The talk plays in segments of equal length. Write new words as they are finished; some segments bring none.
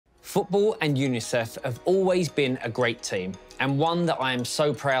Football and Unicef have always been a great team, and one that I am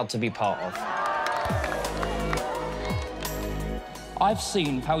so proud to be part of. I've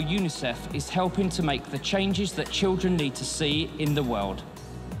seen how Unicef is helping to make the changes that children need to see in the world.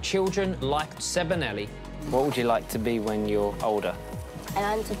 Children like Sebanelli. What would you like to be when you're older?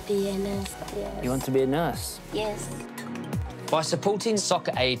 I want to be a nurse, yes. You want to be a nurse? Yes. By supporting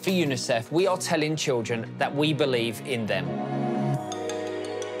Soccer Aid for Unicef, we are telling children that we believe in them.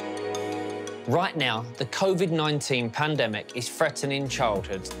 Right now, the COVID-19 pandemic is threatening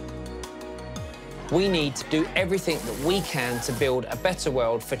childhood. We need to do everything that we can to build a better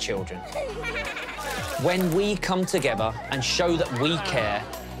world for children. When we come together and show that we care,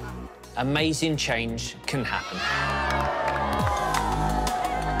 amazing change can happen.